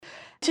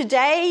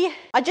Today,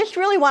 I just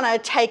really want to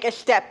take a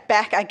step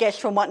back, I guess,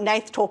 from what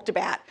Nath talked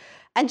about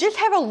and just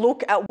have a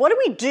look at what do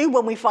we do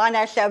when we find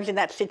ourselves in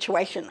that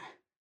situation?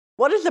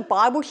 What does the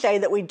Bible say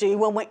that we do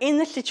when we're in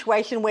the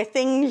situation where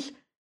things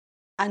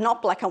are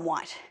not black and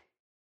white,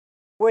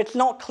 where it's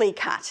not clear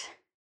cut?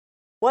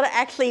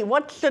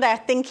 What should our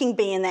thinking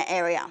be in that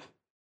area?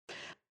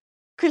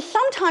 Because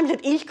sometimes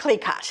it is clear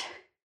cut.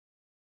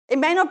 It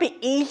may not be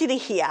easy to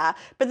hear,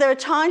 but there are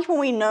times when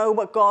we know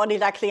what God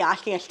is actually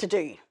asking us to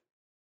do.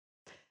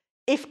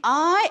 If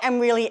I am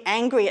really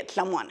angry at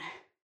someone,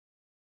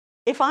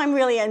 if I'm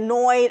really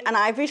annoyed and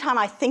every time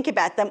I think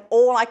about them,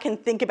 all I can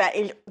think about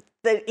is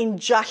the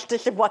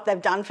injustice of what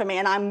they've done for me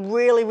and I'm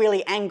really,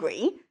 really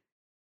angry,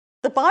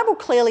 the Bible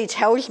clearly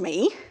tells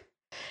me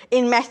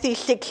in Matthew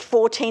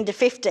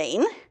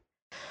 6:14-15,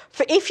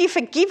 for if you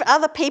forgive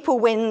other people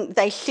when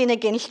they sin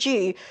against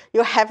you,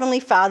 your heavenly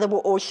Father will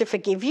also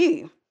forgive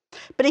you.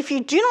 But if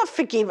you do not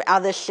forgive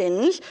other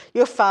sins,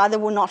 your Father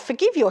will not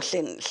forgive your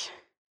sins.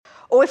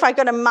 Or if I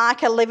go to Mark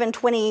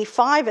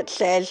 11:25, it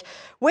says,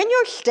 when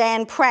you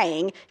stand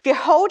praying, if you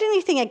hold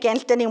anything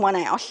against anyone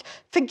else,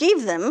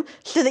 forgive them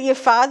so that your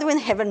Father in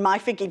heaven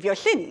might forgive your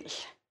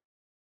sins.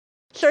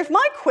 So if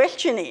my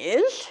question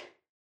is,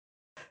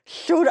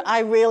 should I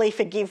really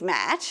forgive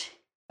Matt?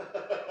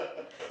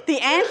 The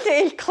answer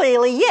is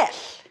clearly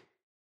yes.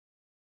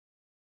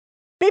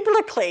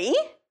 Biblically,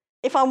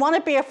 if I want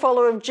to be a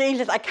follower of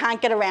Jesus, I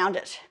can't get around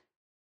it.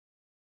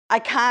 I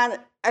can't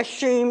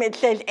assume it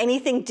says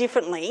anything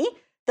differently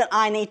that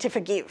I need to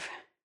forgive.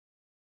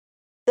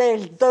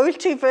 There's those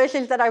two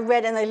verses that I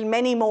read and there's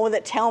many more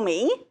that tell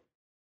me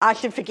I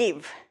should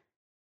forgive.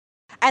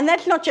 And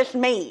that's not just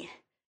me.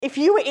 If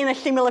you were in a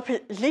similar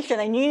position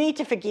and you need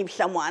to forgive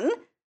someone,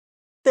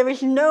 there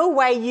is no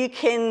way you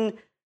can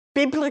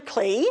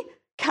biblically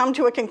come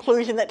to a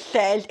conclusion that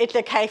says it's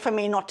okay for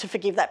me not to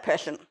forgive that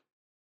person.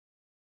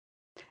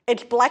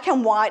 It's black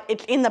and white,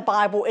 it's in the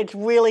Bible, it's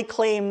really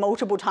clear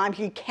multiple times.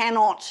 You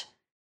cannot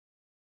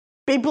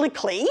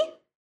biblically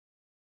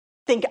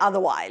think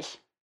otherwise.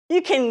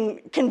 You can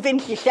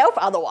convince yourself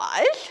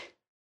otherwise,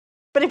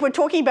 but if we're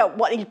talking about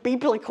what is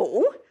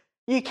biblical,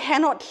 you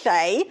cannot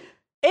say,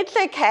 it's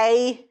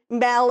okay,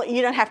 Mel,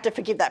 you don't have to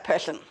forgive that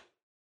person.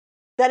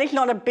 That is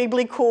not a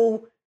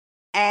biblical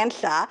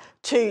answer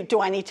to,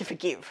 do I need to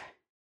forgive?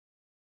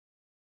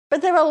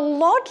 But there are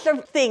lots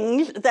of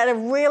things that are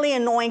really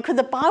annoying because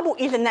the Bible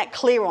isn't that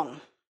clear on.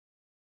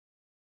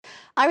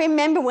 I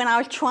remember when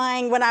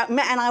Matt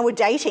and I were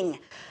dating,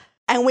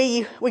 and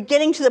we were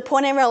getting to the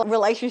point in our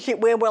relationship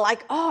where we're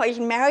like, oh, is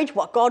marriage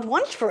what God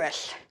wants for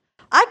us?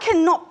 I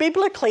cannot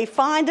biblically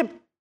find a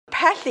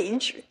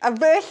passage, a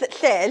verse that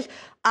says,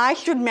 I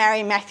should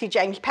marry Matthew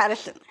James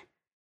Patterson.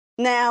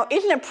 Now,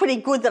 isn't it pretty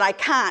good that I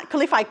can't?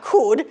 Because if I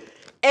could,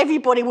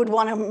 everybody would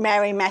want to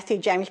marry Matthew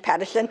James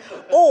Patterson,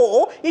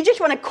 or you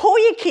just want to call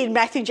your kid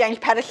Matthew James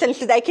Patterson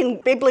so they can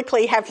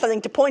biblically have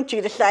something to point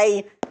to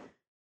say,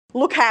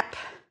 look up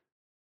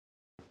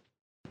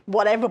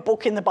whatever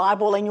book in the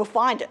Bible and you'll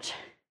find it.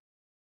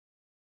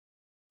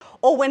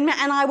 Or when Matt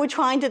and I were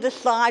trying to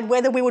decide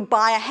whether we would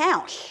buy a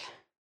house.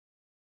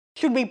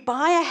 Should we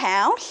buy a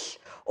house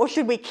or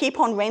should we keep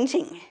on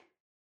renting?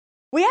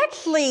 We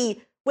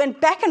actually went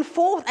back and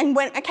forth and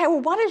went, okay,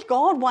 well, what does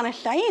God want to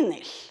say in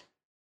this?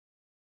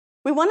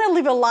 We want to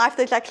live a life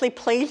that's actually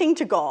pleasing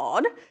to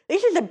God.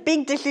 This is a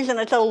big decision.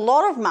 It's a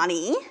lot of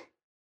money.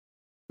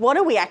 What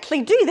do we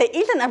actually do? There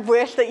isn't a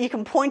verse that you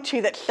can point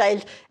to that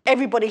says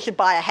everybody should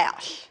buy a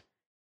house.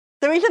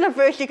 There isn't a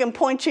verse you can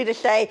point to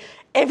say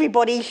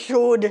everybody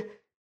should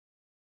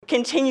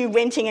continue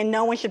renting and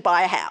no one should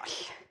buy a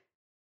house.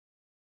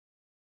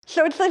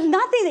 So there's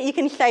nothing that you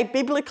can say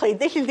biblically,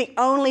 this is the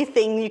only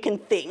thing you can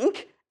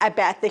think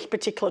about this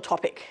particular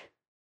topic.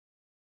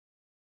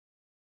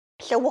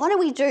 So what do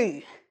we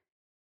do?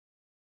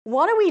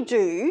 What do we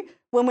do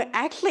when we're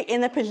actually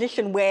in a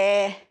position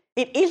where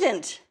it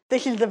isn't,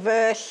 this is the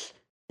verse,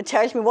 it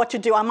tells me what to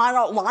do. I might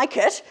not like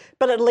it,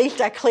 but at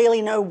least I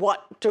clearly know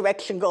what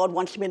direction God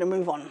wants me to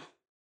move on.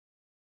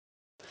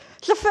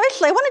 So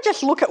firstly, I want to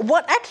just look at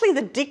what actually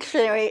the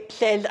dictionary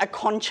says a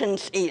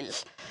conscience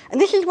is. And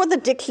this is what the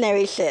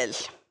dictionary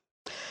says.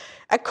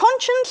 A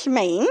conscience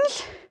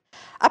means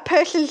a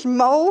person's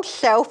moral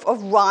self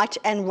of right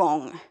and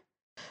wrong,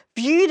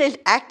 viewed as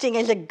acting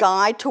as a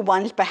guide to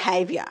one's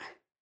behaviour,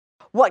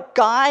 what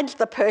guides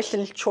the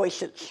person's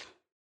choices.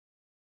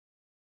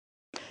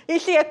 You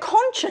see, a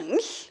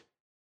conscience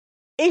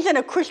isn't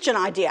a Christian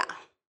idea.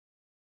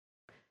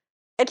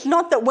 It's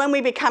not that when we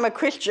become a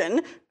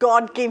Christian,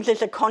 God gives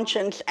us a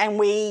conscience and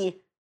we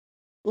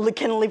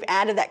can live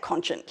out of that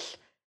conscience.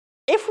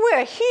 If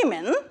we're a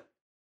human,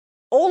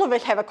 all of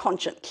us have a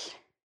conscience.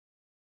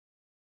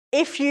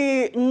 If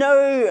you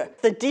know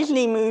the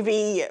Disney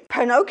movie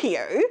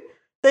Pinocchio,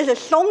 there's a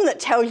song that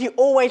tells you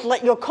always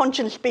let your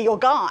conscience be your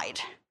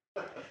guide.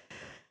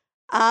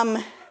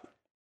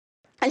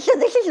 And so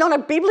this is not a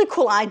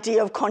biblical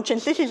idea of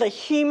conscience, this is a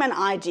human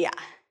idea.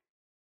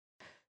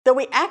 That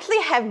we actually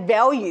have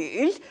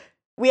values,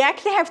 we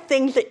actually have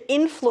things that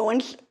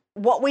influence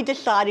what we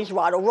decide is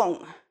right or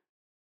wrong.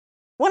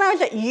 When I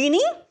was at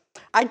uni,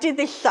 I did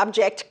this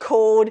subject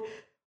called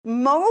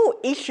Moral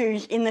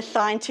Issues in the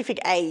Scientific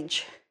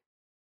Age.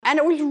 And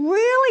it was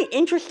really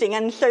interesting.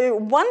 And so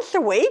once a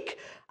week,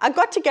 I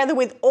got together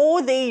with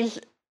all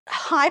these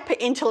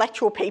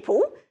hyper-intellectual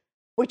people,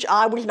 which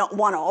I was not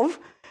one of,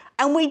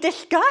 and we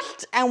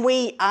discussed and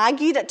we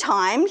argued at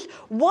times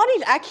what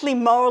is actually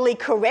morally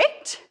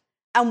correct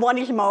and what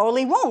is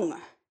morally wrong,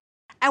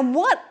 and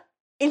what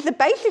is the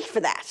basis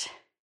for that.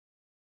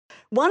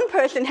 One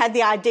person had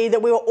the idea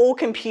that we were all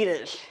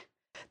computers,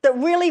 that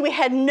really we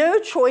had no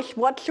choice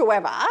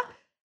whatsoever,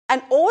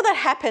 and all that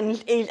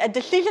happens is a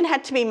decision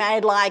had to be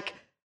made like,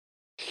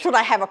 should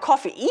I have a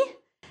coffee?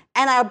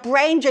 And our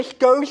brain just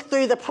goes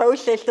through the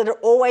process that it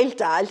always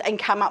does and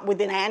come up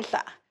with an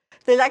answer.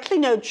 There's actually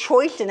no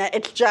choice in it,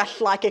 it's just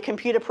like a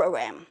computer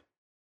program.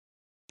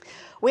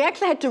 We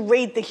actually had to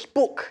read this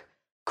book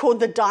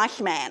called The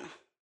Dice Man.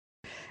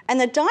 And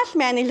The Dice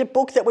Man is a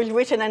book that was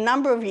written a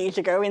number of years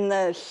ago, in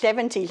the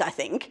 70s, I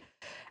think.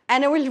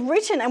 And it was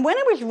written, and when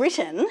it was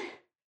written,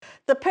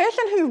 the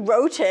person who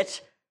wrote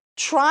it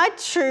tried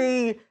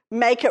to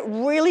make it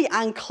really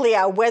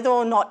unclear whether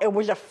or not it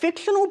was a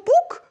fictional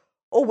book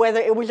or whether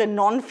it was a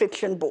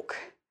non-fiction book.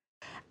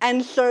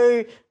 And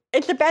so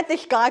it's about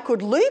this guy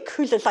called Luke,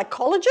 who's a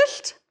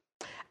psychologist,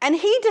 and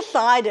he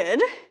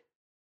decided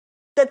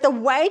that the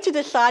way to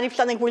decide if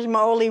something was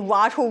morally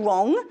right or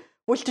wrong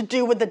was to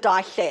do what the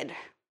dice said.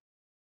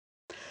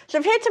 So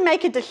if he had to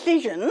make a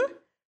decision,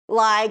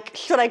 like,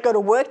 should I go to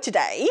work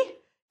today?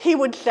 He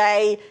would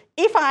say,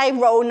 if I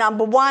roll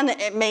number 1,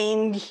 it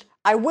means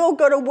I will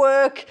go to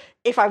work.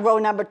 If I roll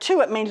number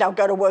 2, it means I'll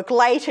go to work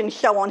late, and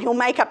so on. He'll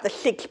make up the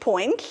 6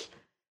 points.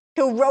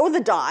 He'll roll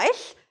the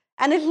dice,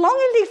 and as long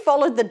as he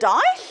followed the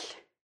dice,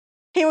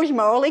 he was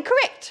morally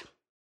correct.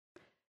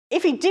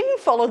 If he didn't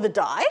follow the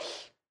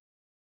dice,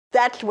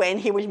 that's when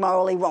he was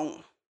morally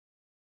wrong.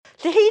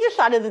 So he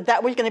decided that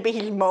that was going to be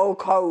his moral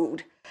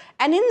code.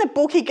 And in the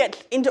book, he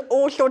gets into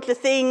all sorts of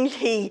things.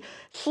 He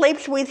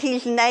sleeps with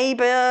his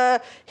neighbour,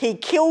 he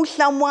kills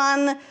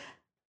someone, and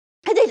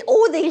there's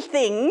all these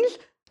things,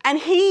 and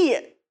he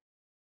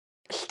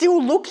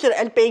still looks at it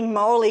as being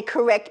morally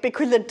correct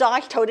because the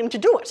dice told him to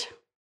do it.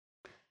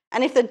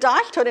 And if the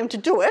dice told him to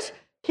do it,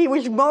 he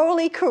was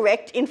morally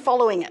correct in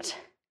following it.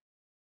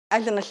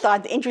 As an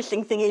aside, the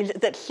interesting thing is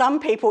that some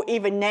people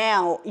even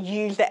now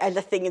use that as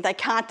a thing. If they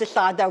can't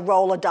decide, they'll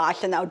roll a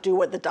dice and they'll do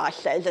what the dice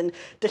says and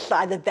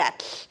decide that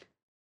that's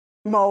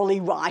morally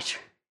right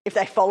if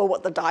they follow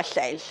what the dice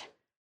says.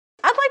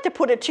 I'd like to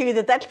put it to you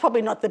that that's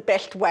probably not the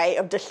best way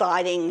of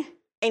deciding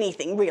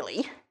anything,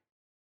 really,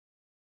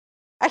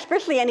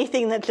 especially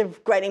anything that's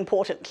of great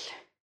importance.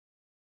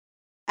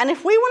 And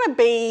if we want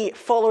to be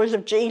followers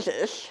of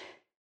Jesus,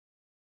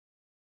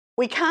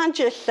 we can't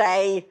just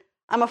say,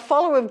 I'm a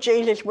follower of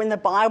Jesus when the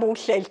Bible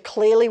says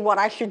clearly what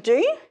I should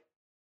do.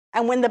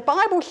 And when the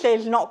Bible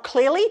says not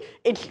clearly,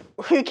 it's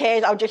who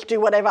cares, I'll just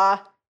do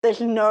whatever. There's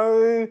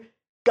no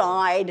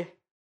guide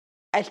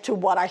as to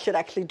what I should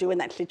actually do in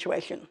that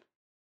situation.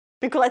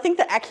 Because I think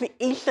there actually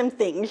is some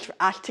things for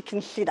us to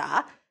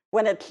consider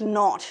when it's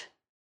not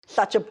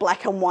such a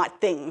black and white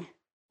thing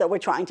that we're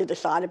trying to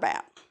decide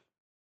about.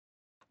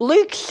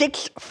 Luke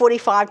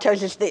 6:45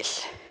 tells us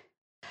this.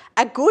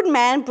 A good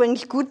man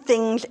brings good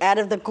things out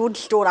of the good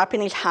stored up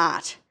in his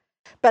heart,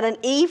 but an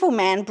evil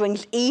man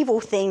brings evil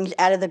things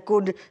out of the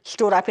good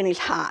stored up in his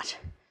heart.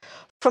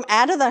 From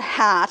out of the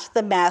heart,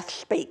 the mouth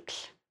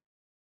speaks.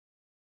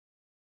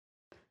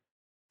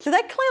 So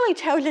that clearly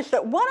tells us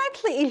that what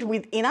actually is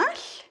within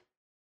us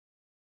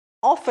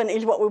often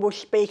is what we will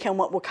speak and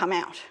what will come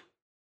out.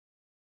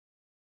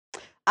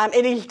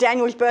 It is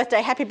Daniel's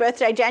birthday. Happy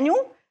birthday,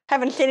 Daniel.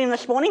 Haven't seen him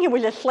this morning. He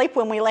was asleep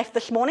when we left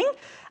this morning.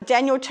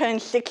 Daniel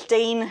turned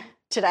 16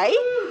 today.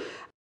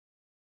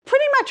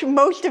 Pretty much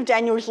most of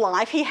Daniel's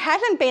life, he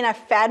hasn't been a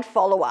fad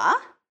follower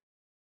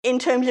in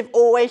terms of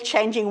always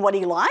changing what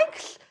he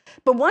likes.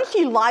 But once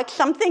he likes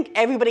something,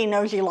 everybody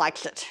knows he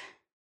likes it.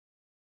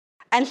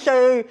 And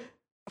so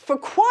for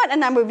quite a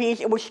number of years,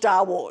 it was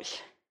Star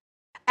Wars.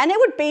 And it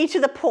would be to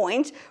the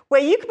point where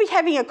you could be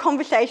having a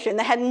conversation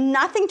that had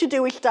nothing to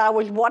do with Star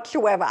Wars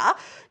whatsoever.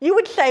 You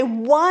would say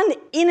one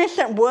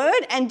innocent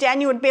word and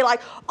Daniel would be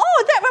like,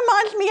 oh, that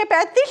reminds me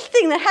about this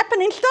thing that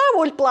happened in Star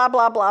Wars, blah,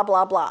 blah, blah,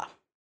 blah, blah.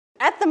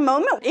 At the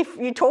moment, if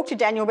you talk to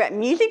Daniel about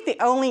music,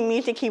 the only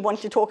music he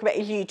wants to talk about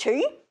is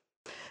U2.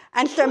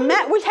 And so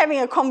Matt was having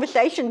a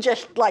conversation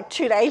just like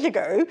 2 days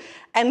ago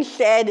and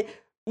said,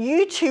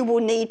 U2 will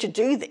need to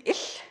do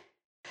this.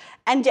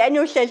 And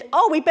Daniel says,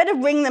 oh, we better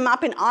ring them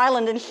up in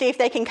Ireland and see if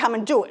they can come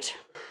and do it.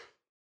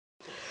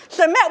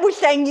 So Matt was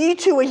saying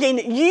U2 as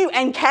in you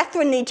and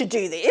Catherine need to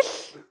do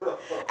this.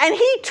 And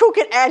he took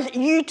it as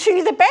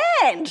U2 the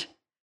band.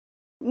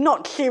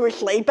 Not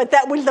seriously, but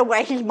that was the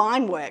way his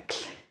mind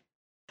works.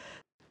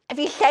 If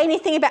you say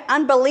anything about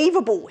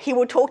unbelievable, he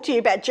will talk to you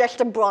about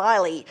Justin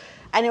Briley,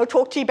 and he'll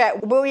talk to you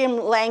about William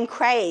Lane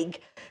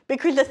Craig,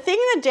 because the thing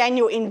that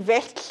Daniel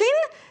invests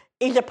in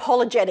is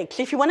apologetics.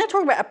 If you want to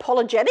talk about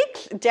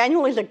apologetics,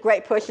 Daniel is a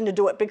great person to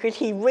do it because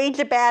he reads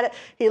about it,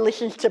 he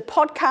listens to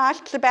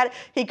podcasts about it,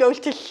 he goes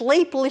to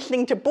sleep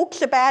listening to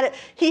books about it.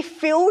 He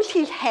fills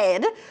his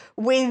head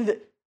with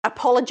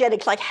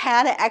apologetics, like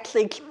how to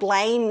actually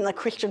explain the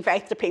Christian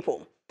faith to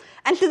people.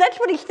 And so that's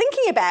what he's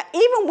thinking about.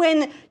 Even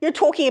when you're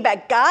talking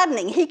about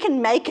gardening, he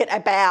can make it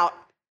about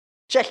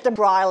Justin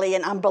Briley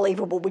and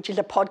Unbelievable, which is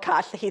a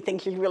podcast that he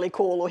thinks is really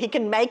cool, or he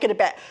can make it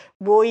about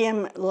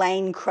William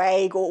Lane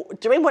Craig or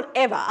doing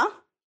whatever,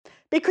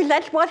 because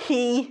that's what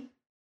he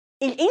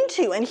is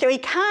into. And so he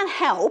can't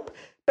help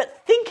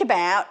but think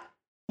about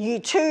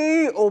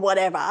U2 or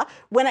whatever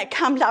when it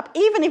comes up,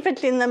 even if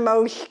it's in the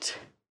most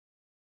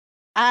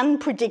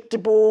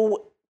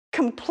unpredictable,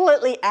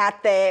 completely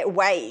out there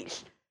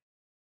ways.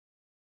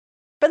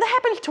 But that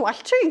happens to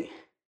us too.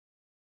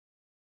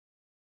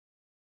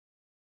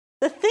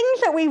 The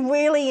things that we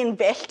really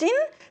invest in,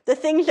 the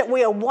things that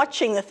we are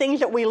watching, the things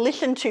that we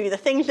listen to, the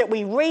things that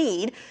we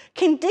read,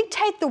 can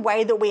dictate the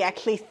way that we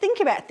actually think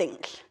about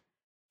things,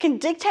 can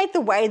dictate the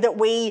way that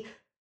we,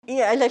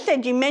 as I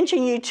said, you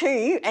mentioned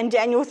U2 and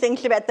Daniel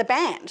thinks about the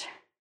band.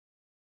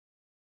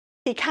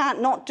 He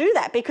can't not do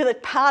that because it's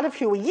part of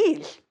who he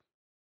is.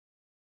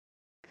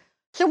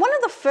 So one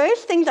of the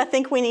first things I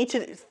think we need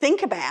to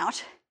think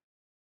about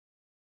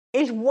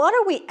is what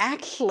are we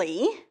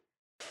actually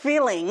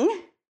filling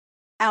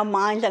our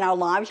minds and our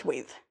lives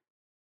with?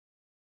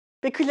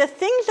 Because the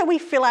things that we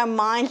fill our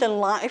minds and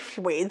lives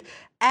with,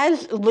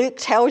 as Luke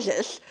tells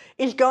us,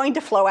 is going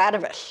to flow out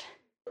of us.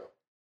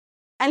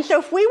 And so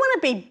if we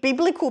want to be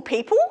biblical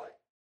people,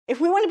 if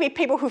we want to be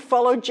people who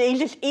follow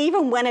Jesus,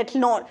 even when it's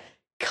not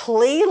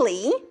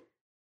clearly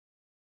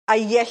a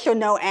yes or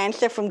no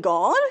answer from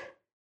God,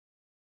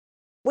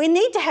 we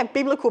need to have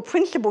biblical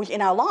principles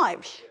in our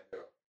lives.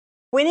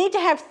 We need to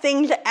have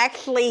things that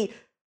actually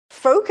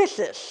focus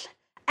us.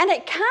 And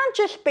it can't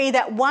just be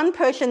that one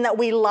person that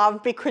we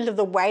love because of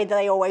the way that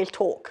they always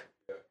talk.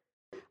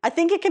 I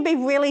think it can be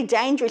really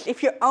dangerous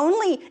if you're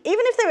only, even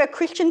if they're a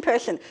Christian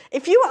person,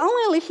 if you are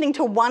only listening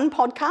to one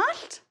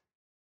podcast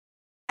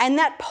and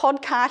that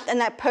podcast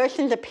and that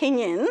person's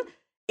opinion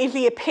is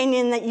the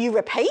opinion that you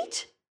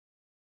repeat,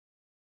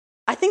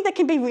 I think that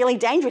can be really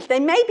dangerous. They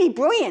may be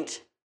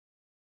brilliant,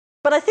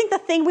 but I think the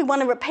thing we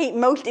want to repeat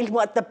most is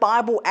what the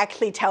Bible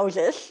actually tells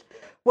us,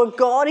 what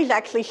God is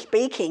actually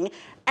speaking,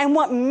 and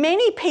what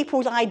many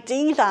people's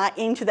ideas are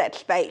into that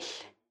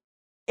space.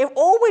 If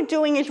all we're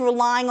doing is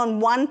relying on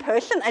one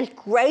person, as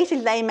great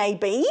as they may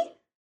be,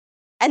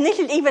 and this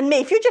is even me,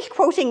 if you're just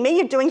quoting me,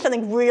 you're doing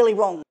something really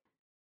wrong.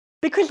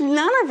 Because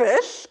none of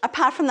us,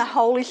 apart from the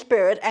Holy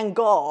Spirit and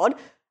God,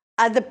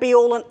 are the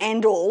be-all and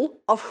end-all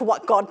of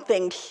what God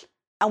thinks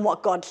and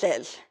what God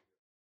says.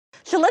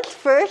 So let's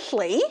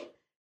firstly,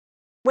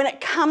 when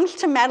it comes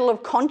to matter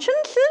of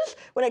consciences,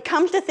 when it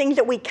comes to things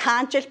that we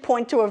can't just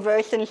point to a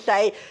verse and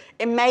say,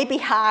 it may be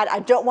hard, I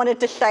don't want it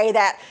to say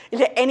that, is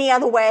there any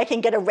other way I can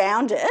get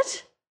around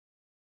it?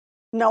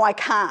 No, I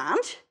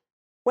can't.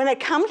 When it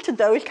comes to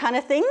those kind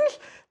of things,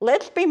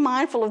 let's be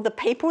mindful of the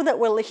people that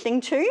we're listening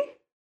to,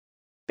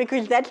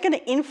 because that's going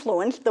to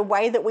influence the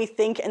way that we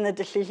think and the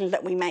decisions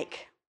that we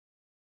make.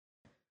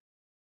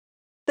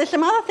 There's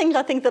some other things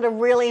I think that are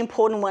really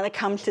important when it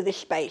comes to this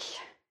space.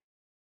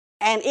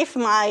 And if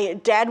my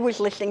dad was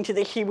listening to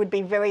this, he would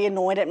be very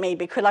annoyed at me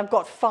because I've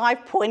got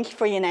 5 points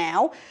for you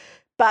now,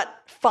 but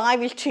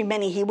 5 is too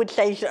many. He would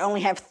say you should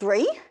only have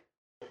 3,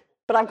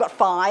 but I've got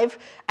 5.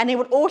 And he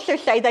would also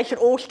say they should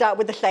all start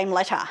with the same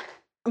letter.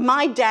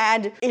 My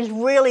dad is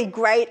really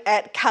great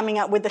at coming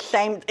up with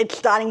it's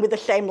starting with the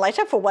same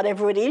letter for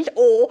whatever it is,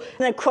 or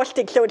an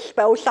acrostic so it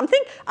spells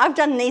something. I've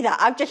done neither.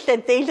 I've just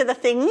said these are the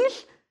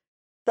things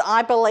that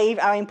I believe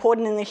are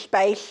important in this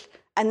space,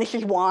 and this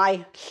is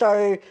why.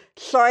 So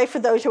sorry for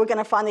those who are going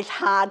to find this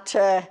hard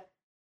to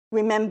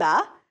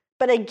remember.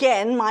 But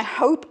again, my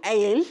hope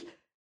is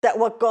that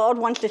what God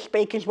wants to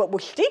speak is what will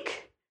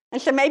stick.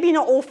 And so maybe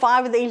not all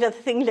 5 of these are the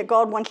things that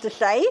God wants to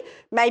say.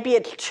 Maybe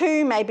it's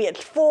 2, maybe it's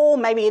 4,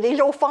 maybe it is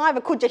all 5.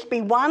 It could just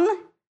be 1.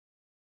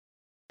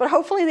 But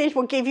hopefully these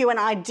will give you an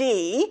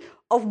idea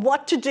of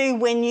what to do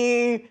when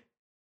you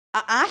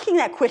are asking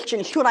that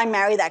question, should I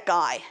marry that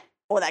guy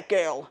or that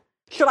girl?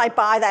 Should I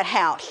buy that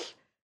house?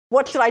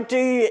 What should I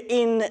do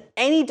in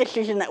any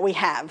decision that we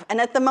have?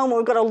 And at the moment,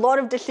 we've got a lot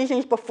of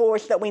decisions before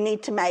us that we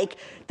need to make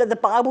that the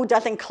Bible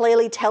doesn't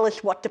clearly tell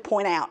us what to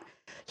point out.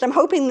 So I'm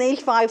hoping these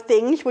 5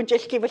 things would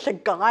just give us a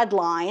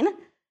guideline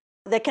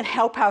that can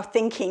help our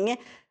thinking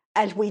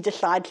as we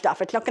decide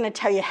stuff. It's not going to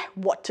tell you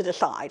what to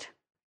decide.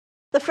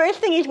 The first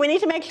thing is we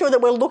need to make sure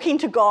that we're looking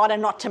to God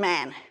and not to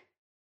man.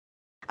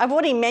 I've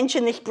already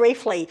mentioned this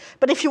briefly,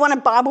 but if you want a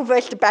Bible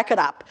verse to back it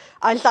up,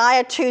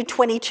 Isaiah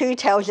 2:22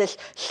 tells us,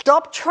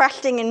 stop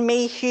trusting in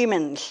me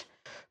humans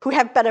who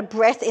have but a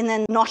breath in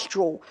their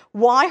nostril.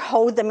 Why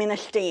hold them in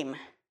esteem?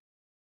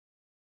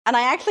 And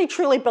I actually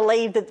truly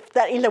believe that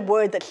that is a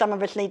word that some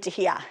of us need to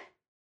hear.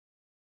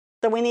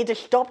 So we need to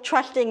stop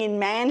trusting in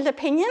man's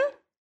opinion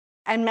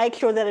and make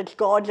sure that it's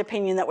God's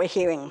opinion that we're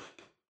hearing.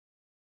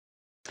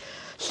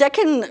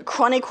 2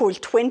 Chronicles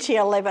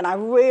 20:11, I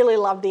really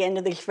love the end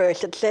of this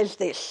verse. It says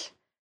this,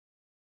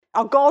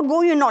 "Oh God,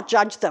 will you not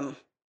judge them?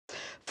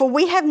 For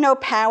we have no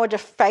power to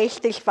face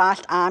this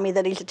vast army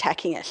that is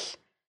attacking us.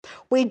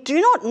 We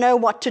do not know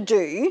what to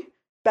do,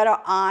 but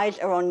our eyes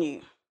are on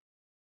you."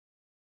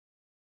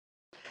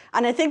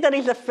 And I think that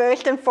is the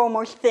first and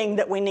foremost thing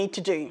that we need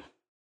to do.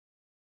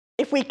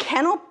 If we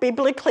cannot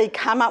biblically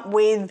come up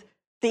with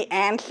the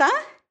answer,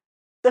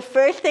 the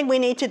first thing we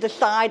need to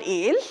decide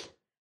is,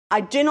 I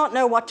do not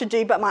know what to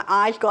do, but my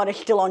eyes, God, are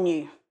still on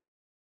you.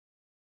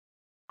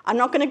 I'm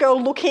not going to go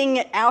looking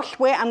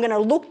elsewhere. I'm going to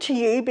look to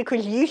you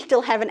because you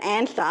still have an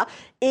answer,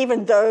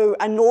 even though,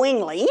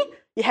 annoyingly,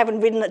 you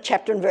haven't written a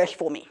chapter and verse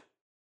for me.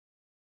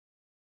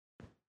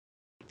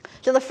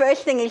 So the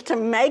first thing is to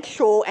make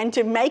sure and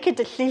to make a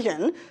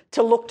decision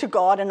to look to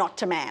God and not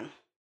to man.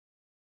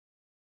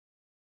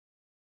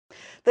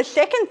 The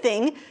second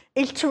thing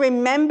is to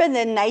remember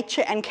the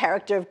nature and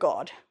character of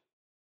God.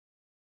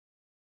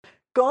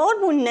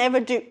 God will never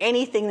do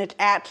anything that's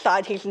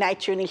outside his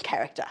nature and his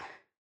character.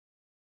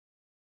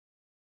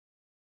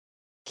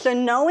 So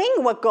knowing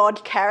what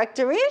God's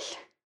character is,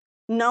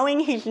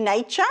 knowing his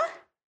nature,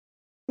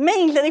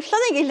 means that if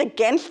something is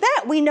against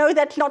that, we know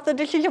that's not the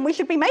decision we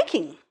should be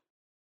making.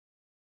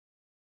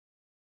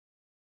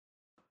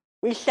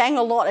 We sang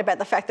a lot about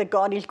the fact that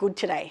God is good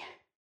today.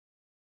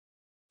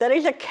 That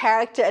is a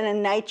character and a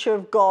nature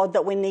of God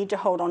that we need to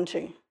hold on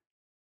to.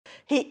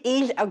 He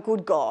is a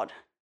good God.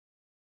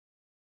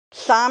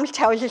 Psalms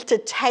tells us to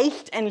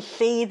taste and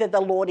see that the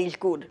Lord is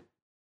good.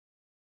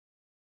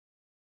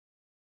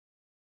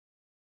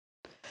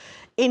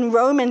 In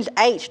Romans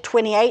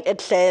 8:28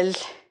 it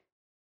says,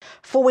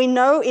 "For we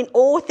know in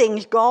all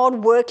things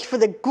God works for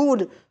the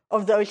good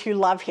of those who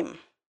love him."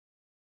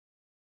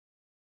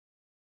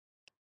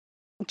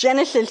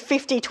 Genesis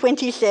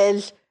 50:20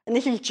 says, and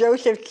this is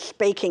Joseph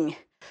speaking,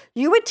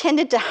 "You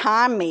intended to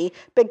harm me,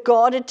 but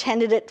God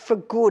intended it for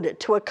good,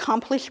 to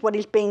accomplish what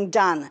is being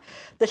done,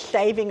 the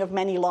saving of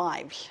many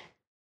lives."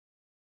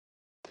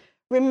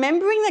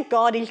 Remembering that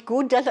God is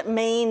good doesn't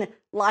mean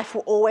life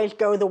will always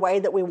go the way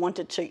that we want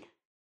it to.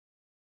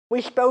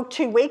 We spoke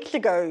 2 weeks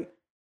ago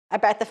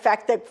about the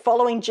fact that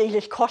following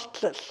Jesus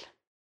costs us.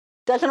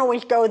 Doesn't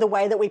always go the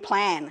way that we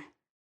plan.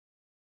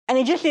 And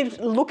you just need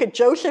to look at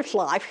Joseph's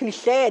life, who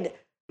said,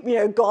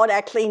 God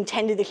actually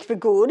intended this for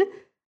good,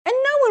 and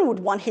no one would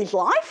want his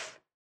life.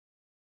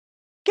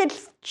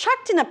 Gets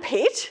chucked in a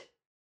pit,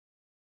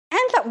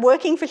 ends up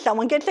working for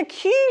someone, gets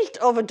accused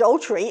of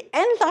adultery,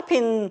 ends up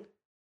in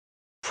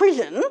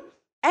prison,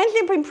 ends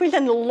up in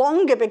prison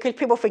longer because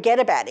people forget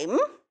about him.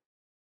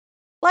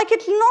 Like,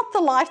 it's not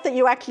the life that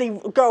you actually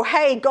go,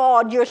 hey,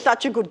 God, you're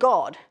such a good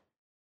God.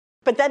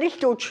 But that is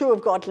still true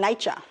of God's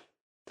nature.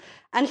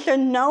 And so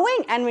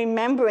knowing and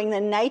remembering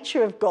the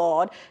nature of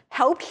God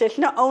helps us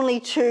not only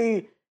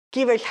to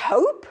give us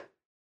hope,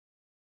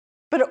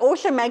 but it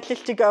also makes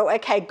us to go,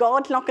 okay,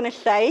 God's not going to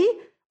say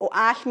or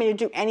ask me to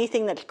do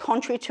anything that's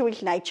contrary to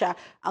his nature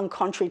and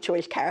contrary to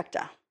his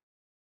character.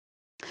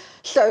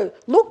 So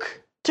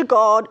look to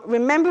God,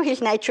 remember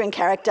his nature and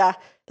character.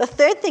 The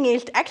third thing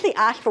is to actually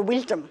ask for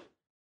wisdom.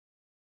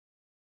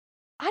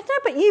 I don't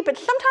know about you, but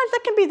sometimes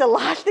that can be the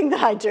last thing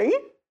that I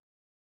do.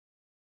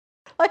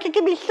 Like, it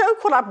can be so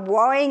caught up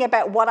worrying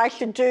about what I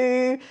should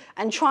do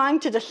and trying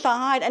to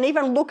decide and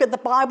even look at the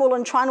Bible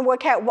and trying to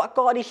work out what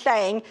God is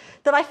saying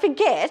that I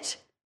forget,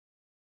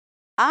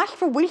 ask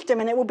for wisdom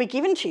and it will be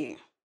given to you.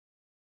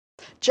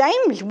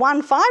 James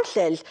 1:5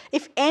 says,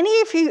 "If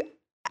any of you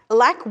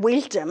lack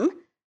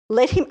wisdom,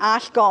 let him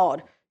ask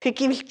God, who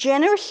gives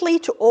generously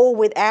to all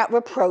without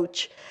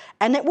reproach,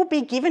 and it will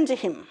be given to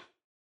him."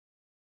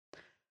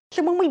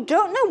 So when we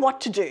don't know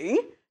what to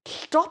do,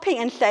 stopping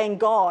and saying,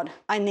 God,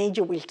 I need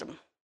your wisdom.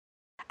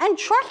 And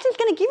trust he's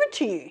going to give it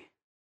to you.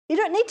 You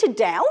don't need to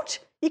doubt.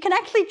 You can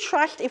actually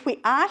trust if we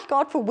ask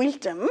God for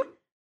wisdom,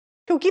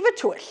 he'll give it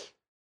to us.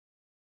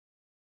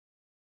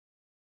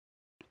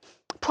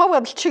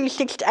 Proverbs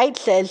 2:6-8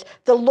 says,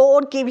 "The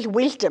Lord gives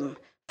wisdom.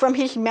 From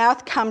his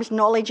mouth comes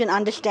knowledge and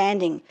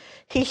understanding.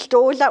 He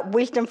stores up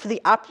wisdom for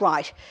the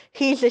upright.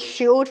 He is a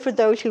shield for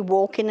those who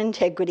walk in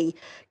integrity,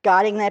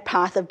 guarding their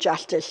path of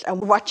justice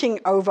and watching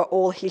over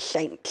all his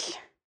saints."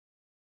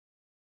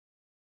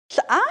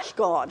 So ask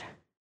God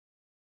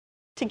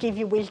to give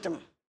you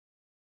wisdom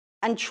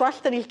and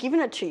trust that he's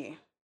given it to you.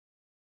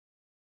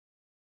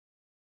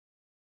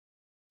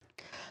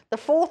 The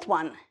fourth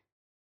one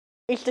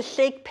is to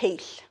seek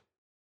peace.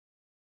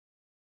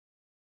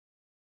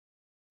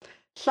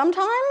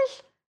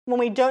 Sometimes when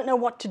we don't know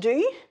what to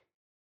do,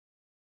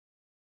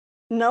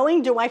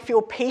 knowing do I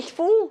feel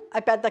peaceful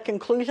about the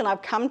conclusion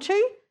I've come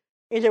to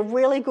is a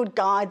really good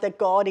guide that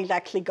God is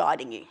actually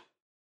guiding you.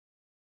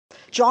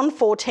 John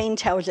 14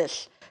 tells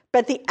us,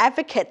 "But the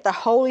advocate, the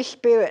Holy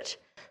Spirit,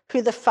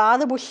 who the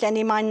Father will send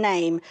in my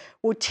name,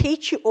 will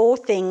teach you all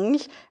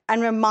things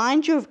and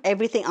remind you of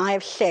everything I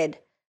have said.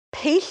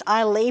 Peace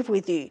I leave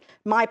with you,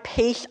 my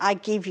peace I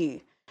give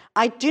you.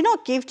 I do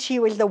not give to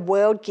you as the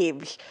world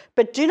gives,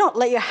 but do not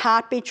let your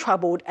heart be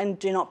troubled and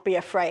do not be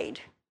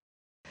afraid."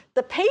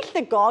 The peace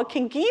that God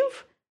can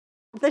give,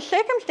 the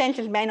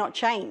circumstances may not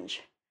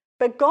change,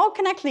 but God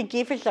can actually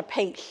give us a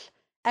peace.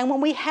 And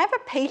when we have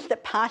a peace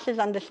that passes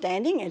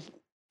understanding, as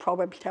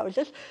Proverbs tells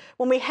us,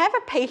 when we have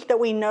a peace that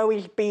we know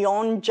is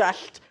beyond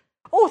just,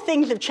 oh,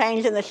 things have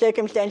changed and the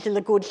circumstances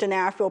are good, so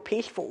now I feel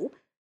peaceful,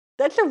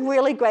 that's a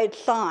really great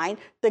sign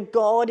that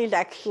God is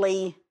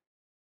actually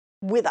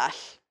with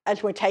us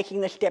as we're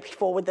taking the steps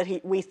forward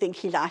that we think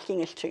he's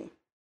asking us to.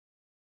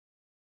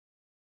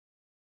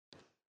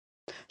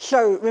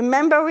 So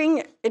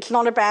remembering it's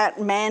not about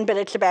man, but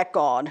it's about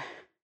God.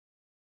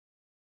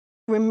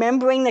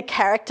 Remembering the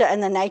character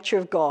and the nature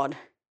of God.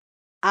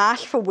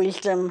 Ask for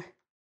wisdom.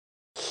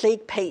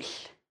 Seek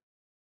peace.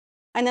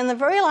 And then the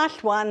very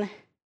last one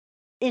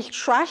is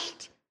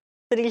trust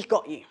that he's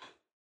got you.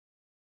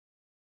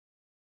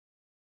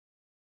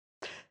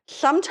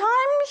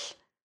 Sometimes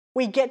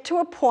we get to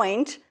a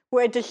point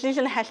where a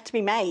decision has to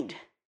be made.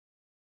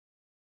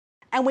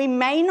 And we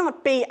may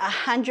not be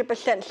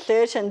 100%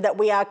 certain that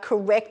we are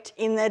correct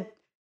in the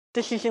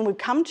decision we've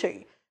come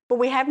to, but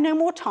we have no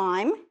more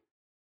time.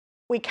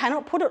 We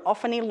cannot put it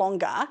off any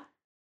longer.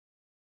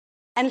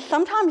 And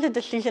sometimes a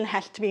decision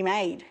has to be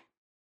made.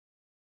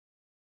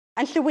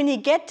 And so when you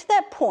get to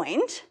that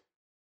point,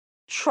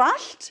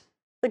 trust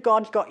that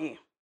God's got you.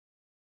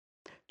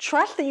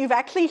 Trust that you've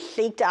actually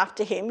sought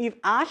after him. You've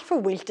asked for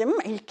wisdom.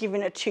 He's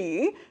given it to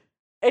you.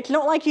 It's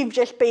not like you've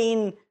just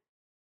been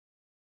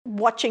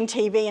watching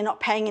TV and not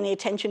paying any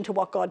attention to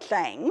what God's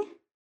saying.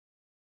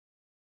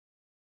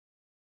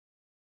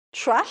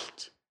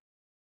 Trust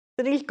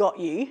that he's got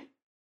you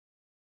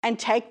and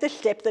take the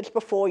step that's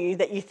before you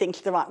that you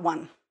think's the right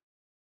one.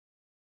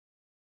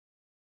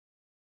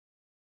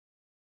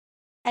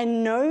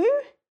 And know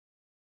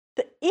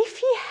that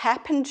if you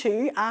happen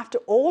to, after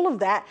all of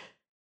that,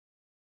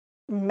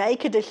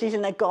 make a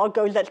decision that God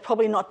goes, that's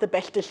probably not the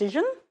best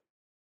decision,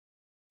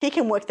 he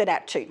can work that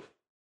out too.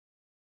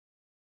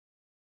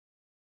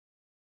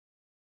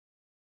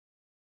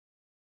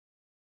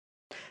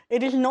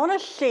 It is not a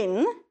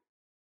sin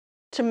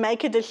to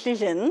make a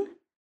decision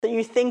that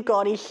you think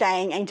God is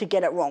saying and to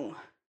get it wrong.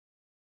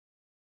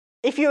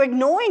 If you're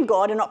ignoring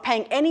God and not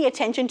paying any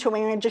attention to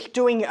him and just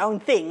doing your own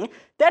thing,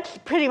 that's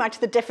pretty much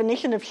the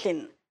definition of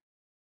sin.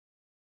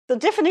 The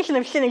definition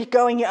of sin is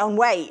going your own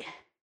way.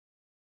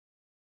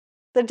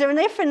 The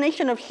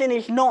definition of sin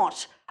is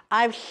not,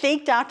 I've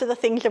sought after the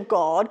things of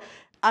God,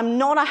 I'm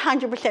not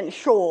 100%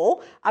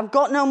 sure, I've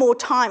got no more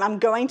time, I'm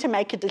going to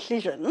make a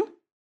decision,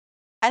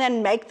 and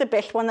then make the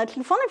best one that's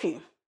in front of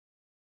you.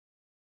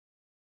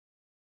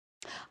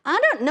 I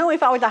don't know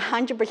if I was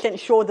 100%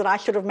 sure that I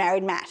should have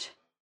married Matt.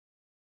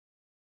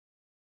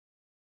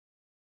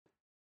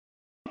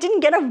 I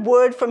didn't get a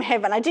word from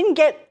heaven. I didn't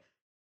get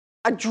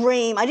a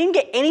dream. I didn't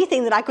get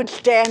anything that I could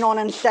stand on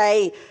and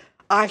say,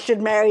 I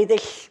should marry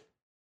this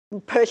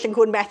person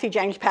called Matthew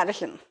James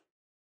Patterson.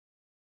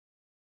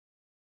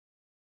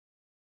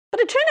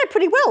 But it turned out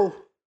pretty well.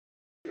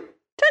 It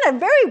turned out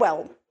very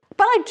well.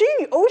 But I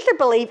do also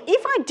believe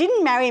if I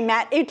didn't marry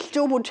Matt, it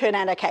still would turn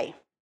out okay.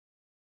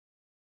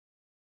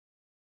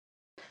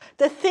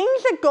 The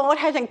things that God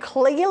hasn't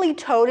clearly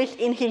told us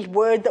in his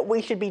word that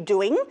we should be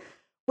doing,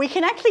 we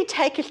can actually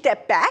take a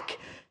step back,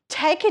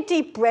 take a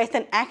deep breath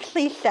and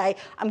actually say,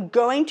 I'm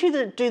going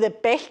to do the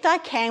best I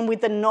can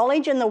with the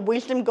knowledge and the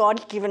wisdom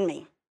God's given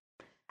me.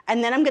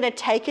 And then I'm going to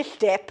take a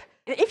step.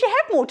 If you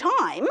have more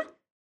time,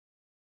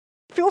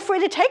 feel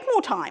free to take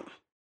more time.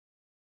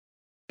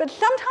 But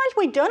sometimes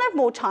we don't have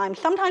more time.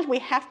 Sometimes we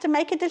have to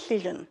make a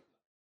decision.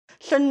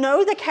 So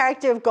know the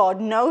character of God.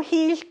 Know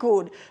he is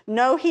good.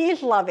 Know he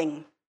is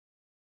loving.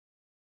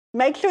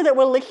 Make sure that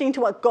we're listening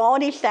to what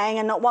God is saying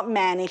and not what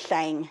man is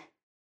saying.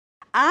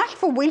 Ask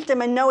for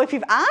wisdom and know if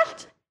you've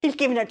asked, he's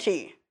given it to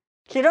you.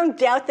 So you don't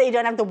doubt that you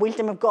don't have the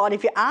wisdom of God.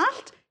 If you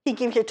asked, he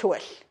gives it to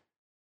us.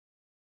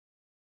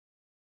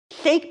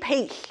 Seek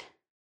peace.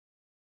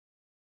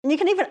 And you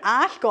can even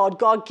ask God,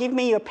 God, give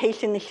me your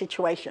peace in this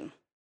situation.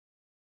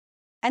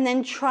 And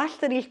then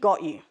trust that he's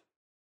got you.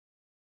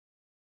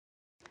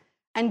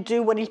 And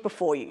do what is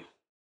before you.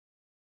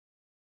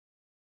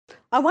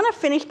 I want to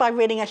finish by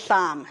reading a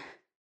psalm.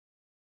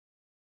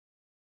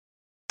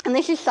 And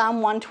this is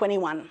Psalm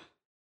 121.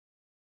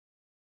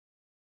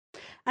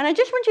 And I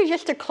just want you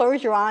just to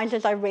close your eyes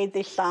as I read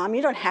this psalm.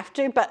 You don't have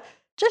to, but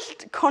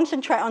just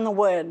concentrate on the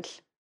words.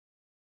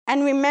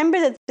 And remember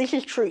that this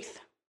is truth.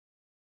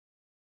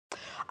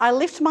 I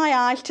lift my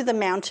eyes to the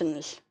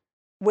mountains.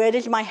 Where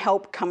does my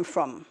help come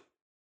from?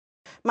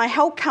 My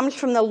help comes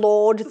from the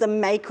Lord, the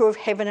maker of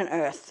heaven and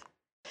earth.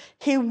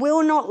 He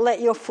will not let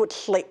your foot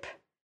slip.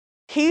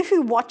 He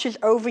who watches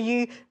over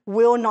you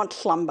will not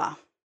slumber.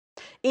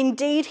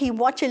 Indeed, he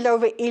watches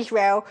over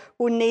Israel,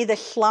 will neither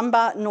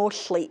slumber nor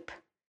sleep.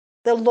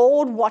 The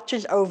Lord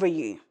watches over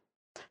you.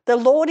 The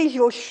Lord is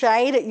your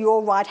shade at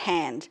your right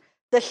hand.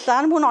 The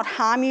sun will not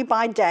harm you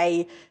by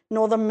day,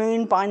 nor the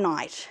moon by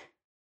night.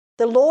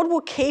 The Lord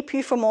will keep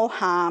you from all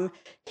harm.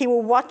 He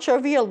will watch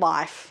over your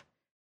life.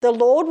 The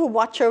Lord will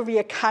watch over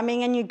your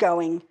coming and your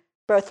going,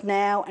 both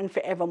now and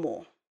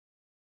forevermore.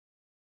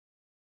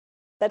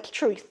 That's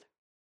truth.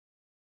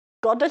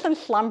 God doesn't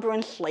slumber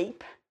and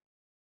sleep.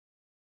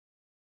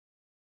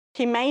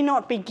 He may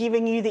not be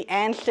giving you the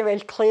answer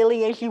as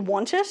clearly as you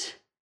want it,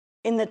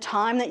 in the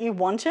time that you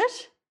want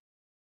it,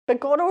 but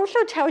God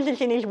also tells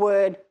us in his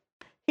word,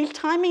 his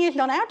timing is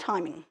not our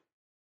timing.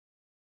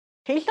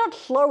 He's not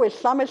slow as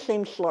some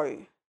seem slow.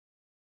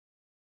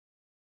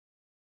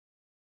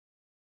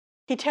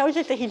 He tells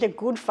us that he's a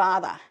good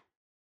father.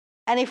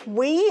 And if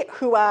we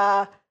who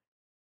are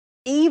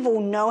evil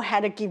know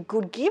how to give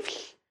good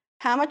gifts,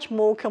 how much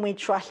more can we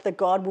trust that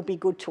God will be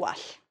good to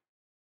us?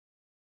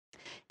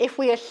 If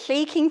we are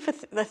seeking for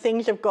the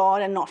things of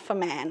God and not for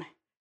man,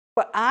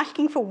 we're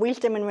asking for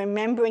wisdom and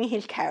remembering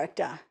his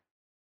character,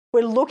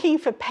 we're looking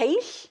for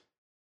peace,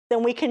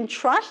 then we can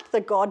trust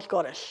that God's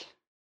got us.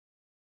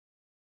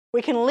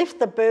 We can lift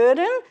the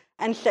burden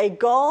and say,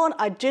 God,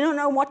 I do not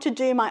know what to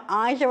do. My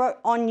eyes are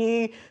on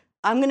you.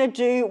 I'm going to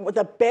do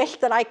the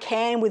best that I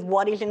can with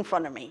what is in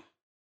front of me.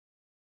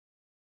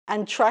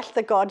 And trust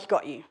that God's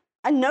got you.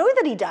 I know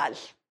that he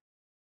does.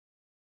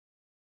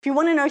 If you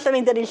want to know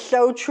something that is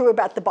so true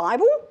about the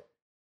Bible,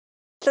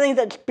 something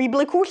that's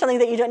biblical, something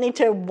that you don't need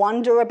to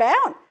wonder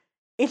about,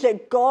 is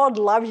that God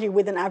loves you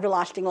with an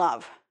everlasting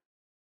love.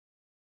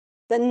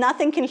 That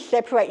nothing can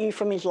separate you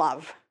from his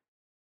love.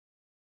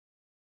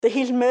 That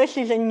his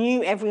mercies are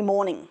new every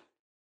morning.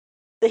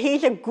 That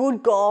he's a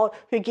good God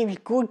who gives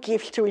good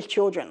gifts to his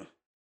children.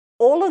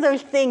 All of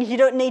those things you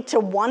don't need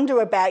to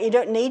wonder about. You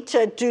don't need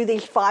to do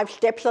these 5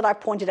 steps that I've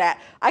pointed out.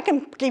 I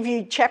can give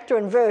you chapter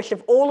and verse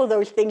of all of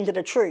those things that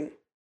are true.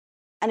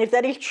 And if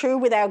that is true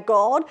with our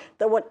God,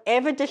 that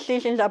whatever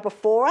decisions are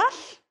before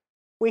us,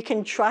 we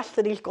can trust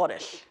that he's got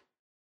us.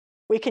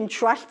 We can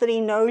trust that he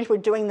knows we're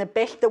doing the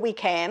best that we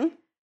can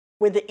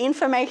with the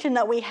information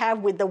that we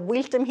have, with the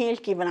wisdom he has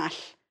given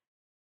us.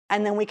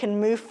 And then we can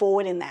move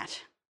forward in that.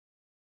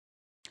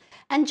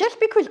 And just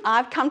because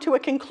I've come to a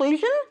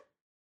conclusion,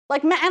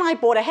 like Matt and I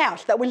bought a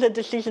house. That was a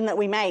decision that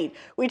we made.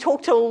 We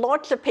talked to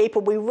lots of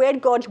people. We read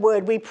God's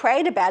word. We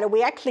prayed about it.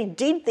 We actually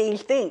did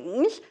these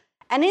things.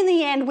 And in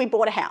the end, we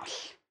bought a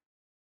house.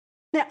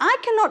 Now, I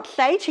cannot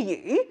say to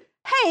you,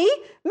 hey,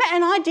 Matt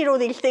and I did all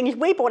these things.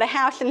 We bought a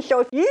house. And so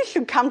if you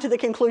should come to the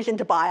conclusion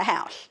to buy a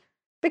house,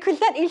 because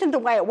that isn't the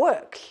way it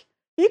works.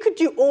 You could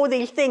do all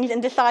these things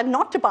and decide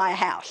not to buy a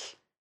house.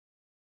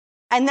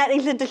 And that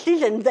is a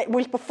decision that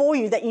was before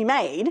you that you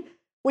made,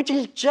 which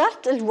is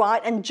just as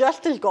right and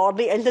just as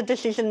godly as the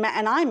decision Matt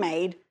and I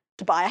made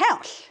to buy a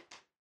house.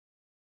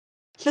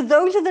 So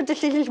those are the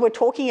decisions we're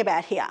talking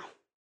about here.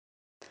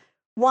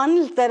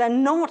 Ones that are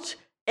not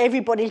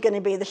everybody's going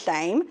to be the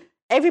same.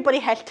 Everybody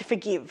has to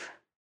forgive.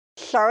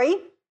 Sorry,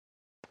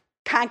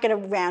 can't get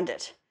around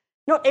it.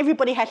 Not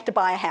everybody has to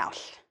buy a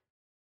house.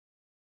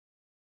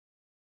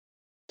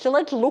 So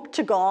let's look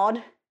to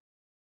God.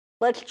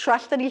 Let's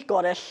trust that he's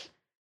got us.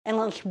 And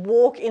let's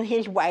walk in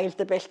his ways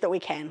the best that we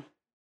can.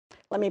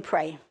 Let me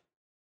pray.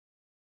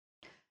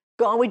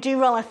 God, we do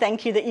want to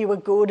thank you that you are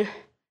good.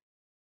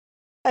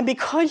 And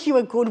because you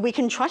are good, we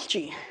can trust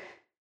you.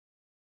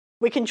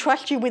 We can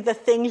trust you with the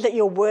things that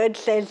your word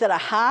says that are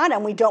hard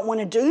and we don't want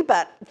to do,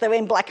 but they're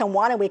in black and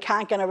white and we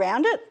can't get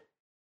around it.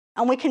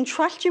 And we can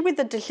trust you with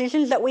the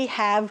decisions that we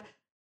have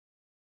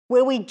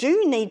where we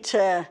do need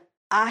to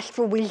ask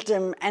for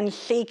wisdom and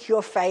seek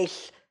your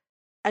face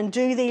and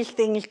do these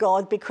things,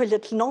 God, because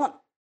it's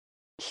not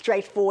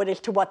straightforward as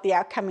to what the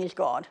outcome is,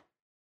 God.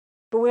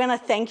 But we want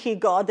to thank you,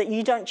 God, that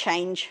you don't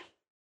change,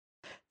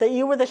 that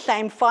you were the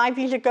same 5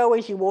 years ago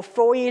as you were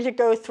 4 years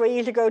ago, 3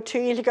 years ago, 2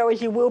 years ago,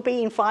 as you will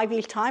be in 5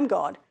 years' time,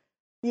 God.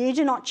 You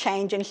do not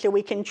change, and so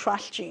we can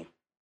trust you.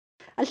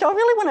 And so I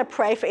really want to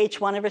pray for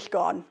each one of us,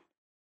 God,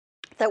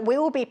 that we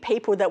will be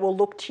people that will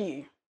look to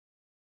you.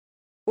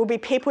 We'll be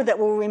people that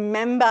will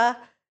remember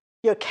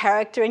your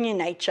character and your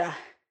nature,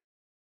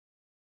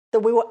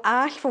 that we will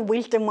ask for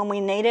wisdom when we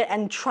need it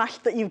and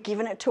trust that you've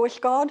given it to us,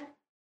 God,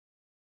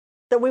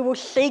 that we will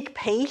seek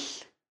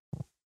peace.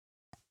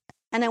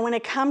 And then when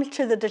it comes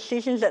to the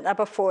decisions that are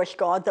before us,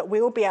 God, that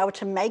we will be able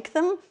to make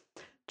them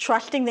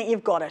trusting that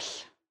you've got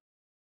us,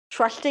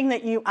 trusting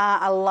that you are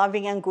a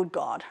loving and good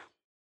God.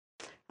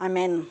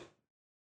 Amen.